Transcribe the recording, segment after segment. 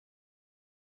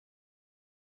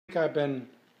I've been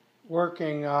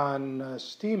working on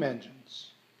steam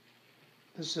engines.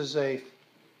 This is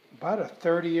about a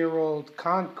 30-year-old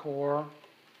Concord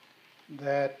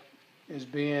that is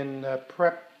being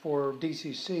prepped for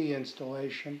DCC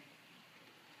installation,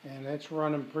 and it's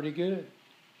running pretty good.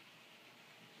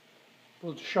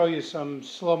 We'll show you some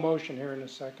slow motion here in a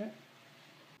second.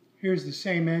 Here's the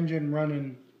same engine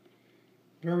running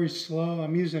very slow.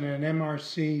 I'm using an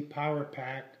MRC power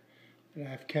pack that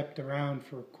I've kept around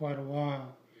for quite a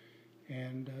while,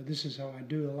 and this is how I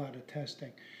do a lot of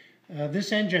testing.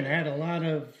 This engine had a lot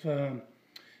of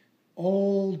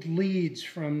old leads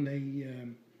from the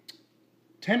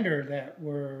tender that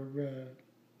were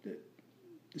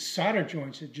the solder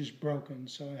joints had just broken,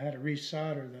 so I had to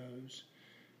resolder those,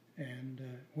 and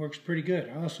works pretty good.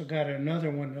 I also got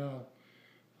another one that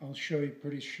I'll show you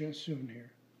pretty soon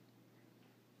here.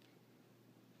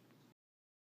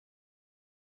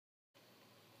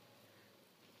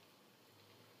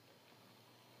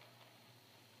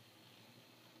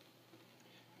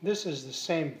 This is the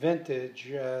same vintage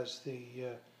as the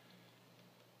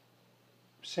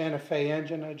Santa Fe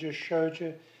engine I just showed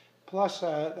you. Plus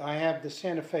I have the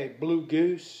Santa Fe Blue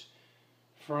Goose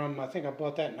from, I think I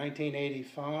bought that in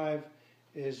 1985,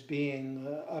 is being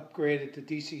upgraded to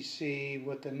DCC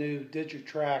with the new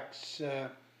Digitrack's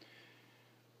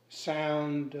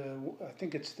sound. I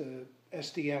think it's the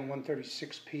SDM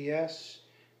 136PS,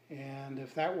 and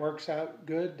if that works out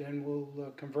good, then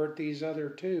we'll convert these other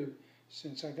two,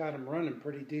 since I got them running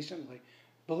pretty decently.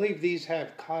 I believe these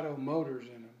have Kato motors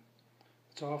in them.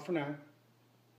 That's all for now.